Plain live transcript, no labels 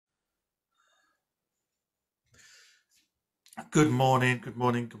Good morning, good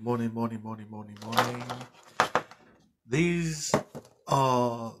morning, good morning, morning. These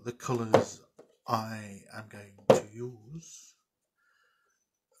are the colours I am going to use,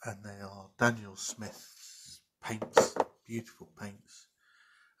 and they are Daniel Smith's paints, beautiful paints,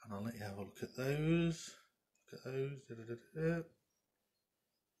 and I'll let you have a look at those.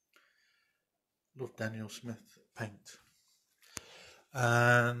 Love Daniel Smith paint,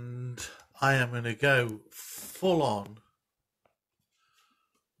 and I am going to go full on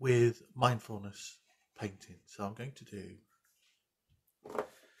with mindfulness painting. So I'm going to do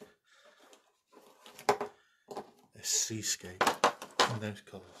a seascape in those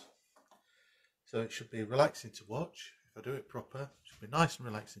colours. So it should be relaxing to watch. If I do it proper, it should be nice and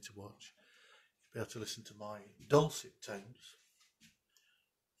relaxing to watch. You'll be able to listen to my dulcet tones.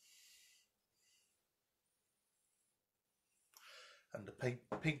 And the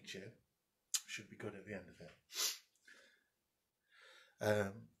picture should be good at the end of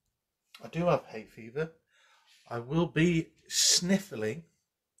it. I do have hay fever. I will be sniffling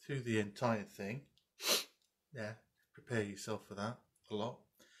through the entire thing. Yeah, prepare yourself for that a lot,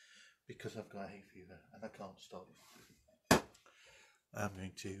 because I've got hay fever and I can't stop. I'm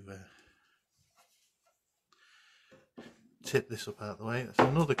going to tip this up out of the way. That's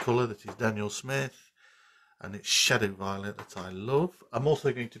another colour that is Daniel Smith, and it's Shadow Violet that I love. I'm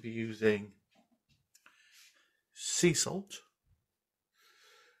also going to be using sea salt,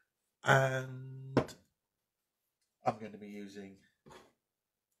 and I'm going to be using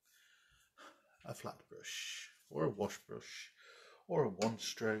a flat brush or a wash brush or a one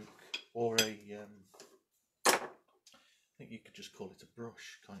stroke or a I think you could just call it a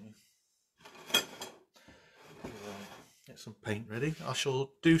brush, can't you? Right, get some paint ready. I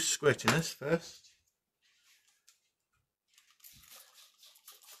shall do squirtiness first,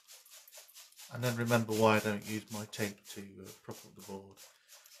 and then remember why I don't use my tape to prop up the board,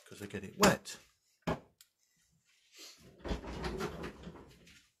 because I get it wet.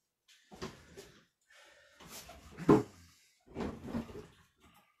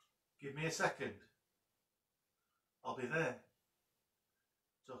 Give me a second. I'll be there.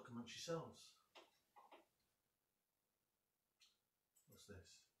 Talk amongst yourselves. What's this?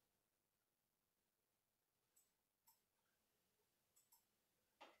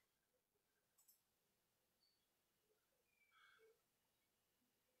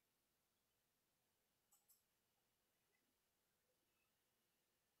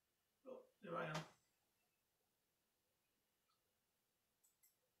 Oh, here I am.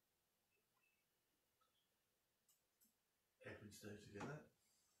 Everything's still together.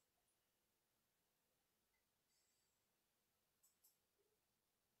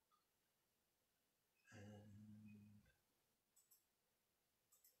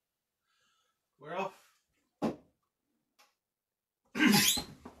 We're off. Okay.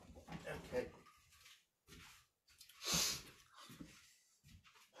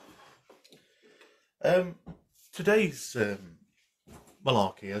 Today's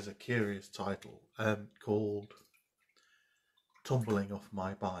malarkey has a curious title called Tumbling Off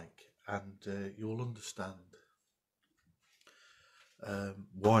My Bike, and you'll understand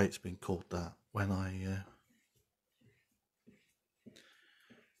why it's been called that when I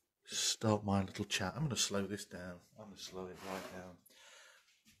start my little chat. I'm going to slow this down. I'm going to slow it right down.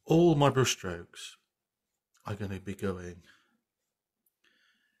 All my brush strokes are going to be going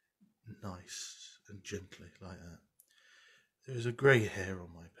nice and gently like that. There's a grey hair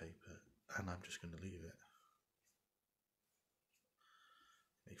on my paper, and I'm just going to leave it.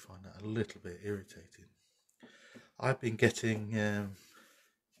 You find that a little bit irritating. I've been getting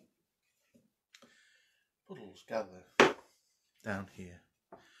puddles gather down here,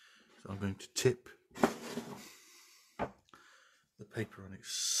 so I'm going to tip the paper on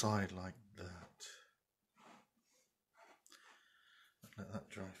its side like that. Let that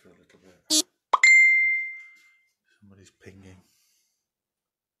dry for a little bit. Somebody's pinging.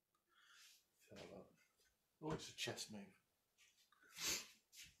 Oh, it's a chess move.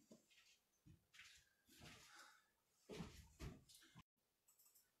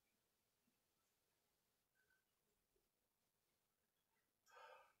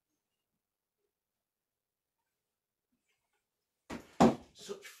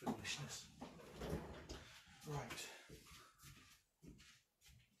 Such foolishness. Right.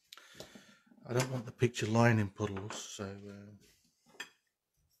 I don't want the picture lying in puddles, so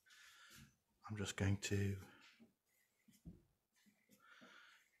I'm just going to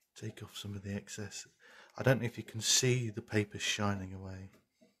take off some of the excess. I don't know if you can see the paper shining away.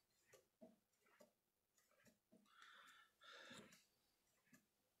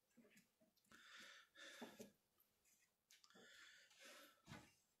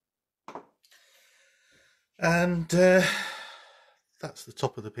 And that's the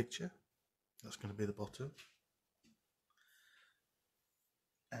top of the picture. That's going to be the bottom.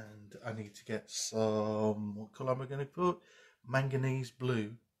 And I need to get some, what colour am I going to put? Manganese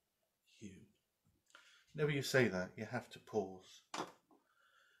blue hue. Whenever you say that, you have to pause.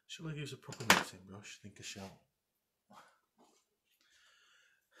 Shall I use a proper mixing brush? I think I shall.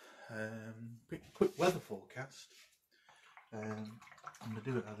 Quick weather forecast. I'm going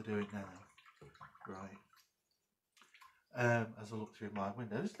to do it how they do it now. Right. As I look through my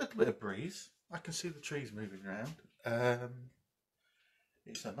window, there's a little bit of breeze. I can see the trees moving around.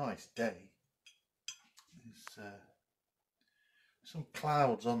 It's a nice day. There's some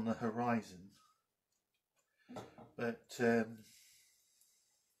clouds on the horizon, but that's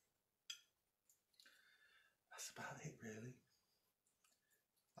about it really.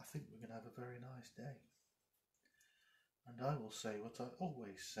 I think we're going to have a very nice day. And I will say what I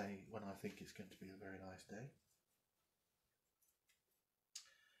always say when I think it's going to be a very nice day.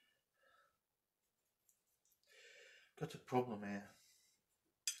 Got a problem here.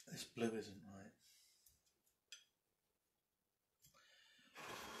 This blue isn't right.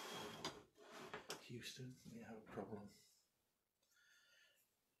 Houston, we have a problem.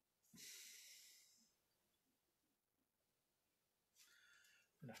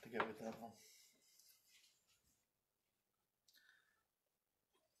 I'm going to have to go with that one.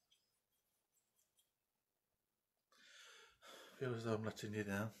 I feel as though I'm letting you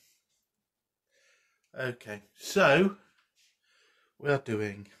down. Okay, so we are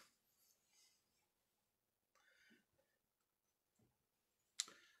doing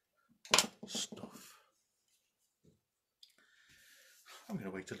stuff. I'm going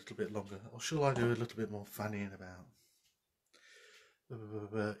to wait a little bit longer, or shall I do a little bit more fannying about?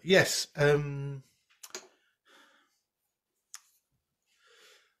 Yes, I've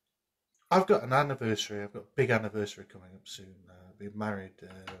got an anniversary. I've got a big anniversary coming up soon. I've been married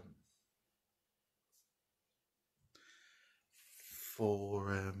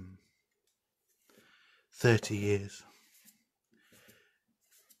for 30 years.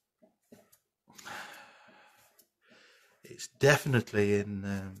 It's definitely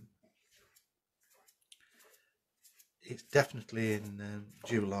in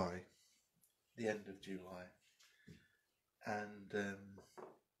July, the end of July, and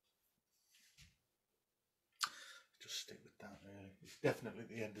just stick with that really. It's definitely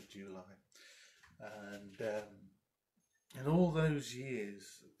the end of July, and in all those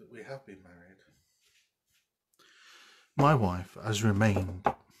years that we have been married, my wife has remained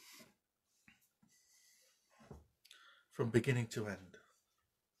from beginning to end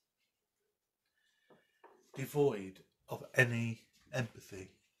devoid of any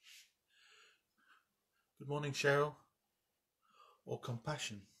empathy. Good morning, Cheryl. Or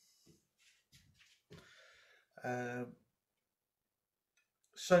compassion.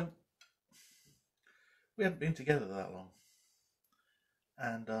 So we haven't been together that long,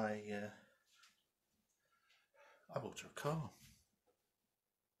 and I bought her a car.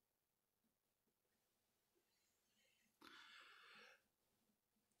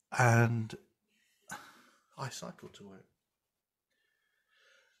 And I cycled to work.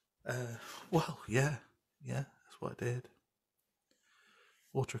 Well, yeah, that's what I did.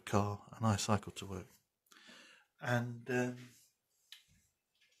 Bought her a car and I cycled to work. And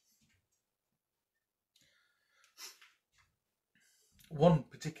one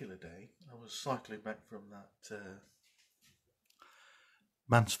particular day, I was cycling back from that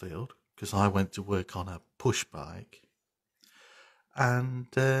Mansfield, because I went to work on a push bike, and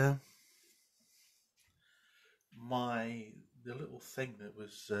the little thing that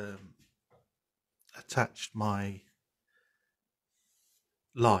was attached my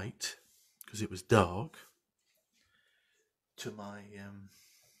light, because it was dark, to my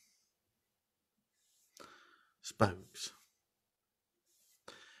spokes,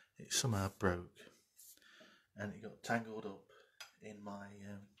 it somehow broke, and it got tangled up in my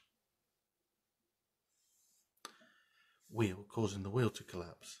wheel, causing the wheel to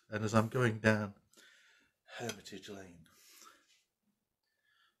collapse. And as I'm going down Hermitage Lane,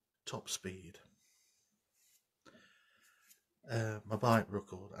 top speed, my bike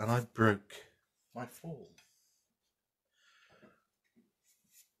buckled and I broke my fall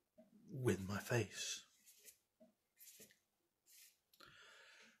with my face.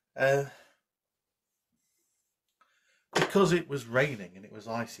 Because it was raining, and it was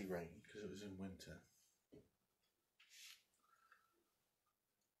icy rain because it was in winter.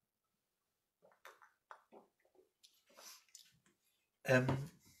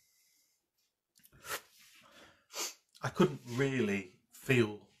 I couldn't really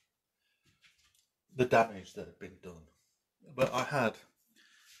feel the damage that had been done. But I had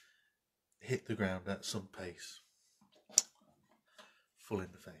hit the ground at some pace, full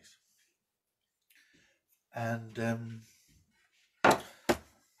in the face, and done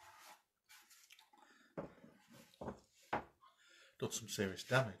some serious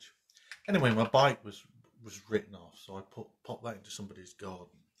damage. Anyway, my bike was written off, so I popped that into somebody's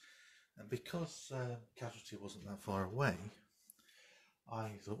garden, and because Casualty wasn't that far away,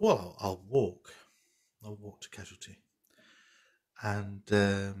 I thought, well, I'll walk to Casualty. And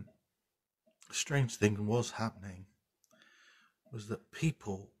a strange thing was happening was that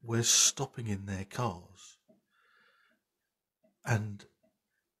people were stopping in their cars and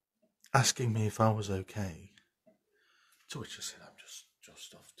asking me if I was okay. To which I said, I'm just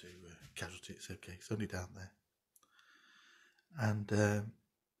off to Casualty. It's okay. It's only down there. And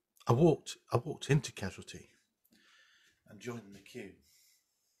I walked into Casualty and joined the queue,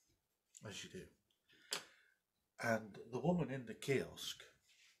 as you do. And the woman in the kiosk,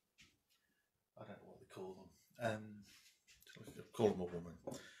 I don't know what they call them, call them a woman,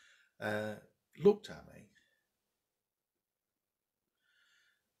 looked at me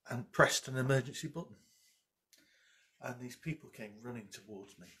and pressed an emergency button. And these people came running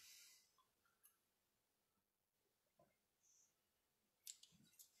towards me.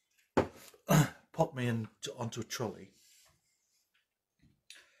 Popped me onto a trolley.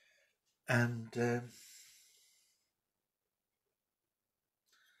 And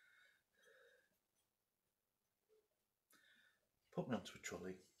put me onto a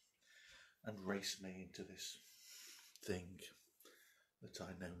trolley and raced me into this thing that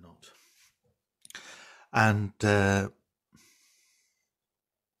I know not. And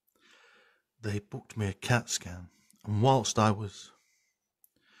they booked me a CAT scan. And whilst I was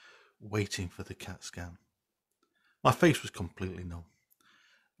waiting for the CAT scan, my face was completely numb.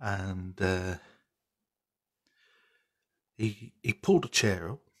 And he pulled a chair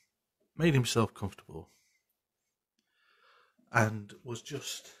up, made himself comfortable, and was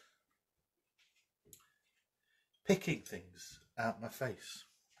just picking things out my face.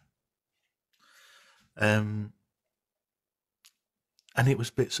 And it was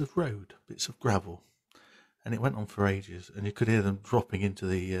bits of road, bits of gravel, and it went on for ages, and you could hear them dropping into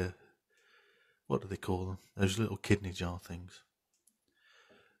the, what do they call them? Those little kidney jar things.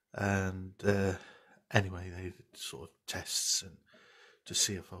 And anyway, they did sort of tests and to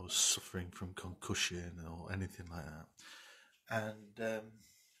see if I was suffering from concussion or anything like that. And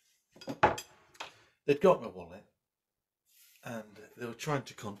they'd got my wallet, and they were trying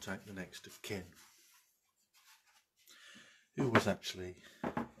to contact the next of kin, who was actually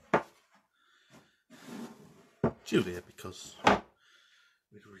Julia, because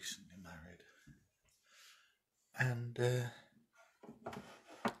we'd recently married. And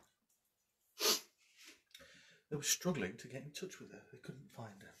they were struggling to get in touch with her. They couldn't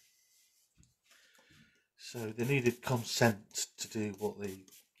find her. So they needed consent to do what the,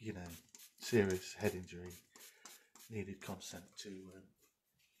 serious head injury needed consent to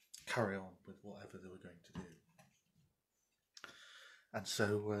carry on with whatever they were going to do. And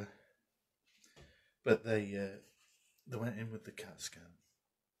so, but they went in with the CAT scan,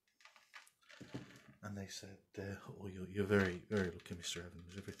 and they said, "Oh, you're very, very lucky, Mr.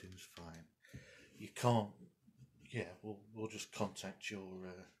 Evans. Everything's fine. You can't. Yeah, we'll just contact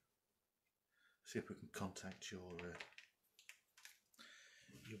your. See if we can contact your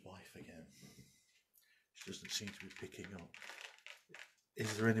wife again. She doesn't seem to be picking up.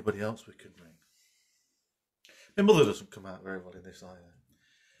 Is there anybody else we can ring?" My mother doesn't come out very well in this either.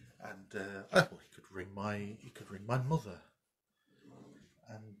 And well, you could ring my mother.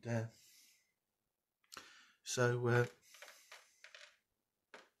 And so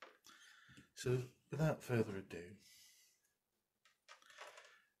without further ado,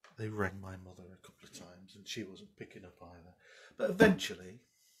 they rang my mother a couple of times, and she wasn't picking up either. But eventually,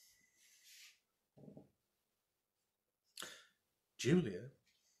 Julia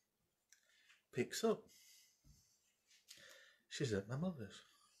picks up. She's at my mother's.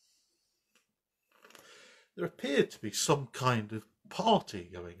 There appeared to be some kind of party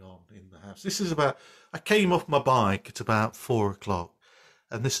going on in the house. I came off my bike at about 4 o'clock,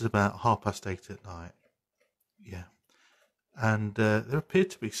 and this is about 8:30 at night. Yeah. And there appeared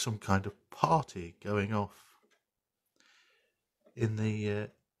to be some kind of party going off in the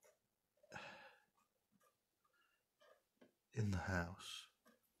house.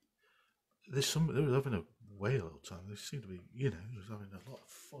 They were having a whale all the time. They seemed to be, they was having a lot of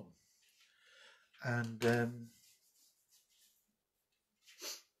fun. And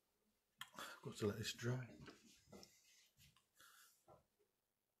I've got to let this dry.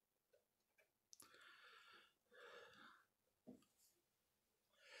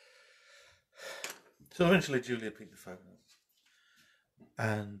 So eventually Julia picked the phone up,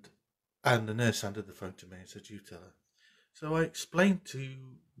 and the nurse handed the phone to me and said, "You tell her." So I explained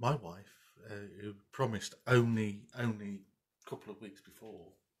to my wife, who promised only a couple of weeks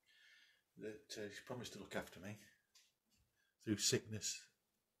before, that she promised to look after me through sickness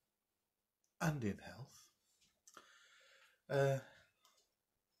and in health.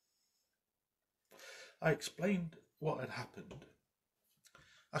 I explained what had happened.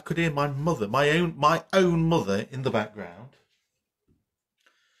 I could hear my mother, my own mother, in the background,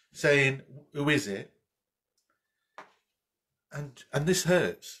 saying, "Who is it?" And this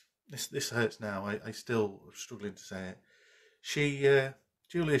hurts. This hurts now. I still am struggling to say it.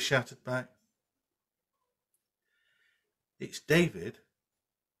 Julia shouted back, "It's David.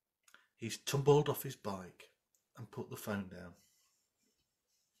 He's tumbled off his bike and put the phone down."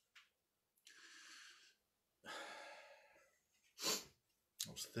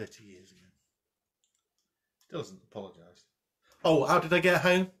 That was 30 years ago. Still hasn't apologised. Oh, how did I get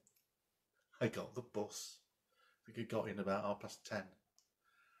home? I got the bus. I think I got in about 10:30.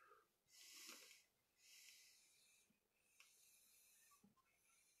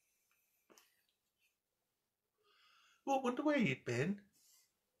 Well, wonder where you'd been.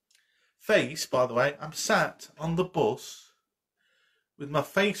 Face, by the way, I'm sat on the bus with my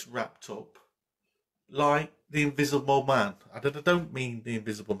face wrapped up like the Invisible Man. I don't mean the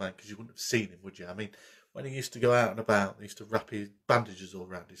Invisible Man because you wouldn't have seen him, would you? I mean, when he used to go out and about, they used to wrap his bandages all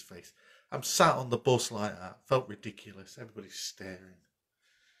around his face. I'm sat on the bus like that. Felt ridiculous. Everybody's staring.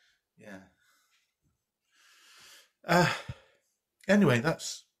 Yeah. Anyway,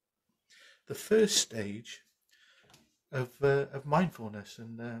 that's the first stage of mindfulness,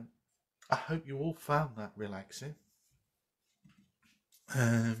 and I hope you all found that relaxing.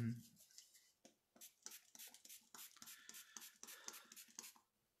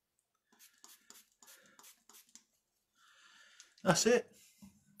 That's it.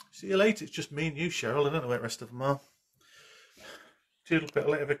 See you later. It's just me and you, Cheryl. I don't know where the rest of them are. Do a little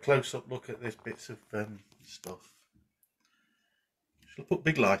bit of a close-up look at these bits of stuff. Shall I put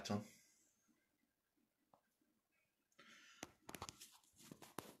big light on?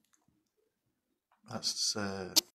 That's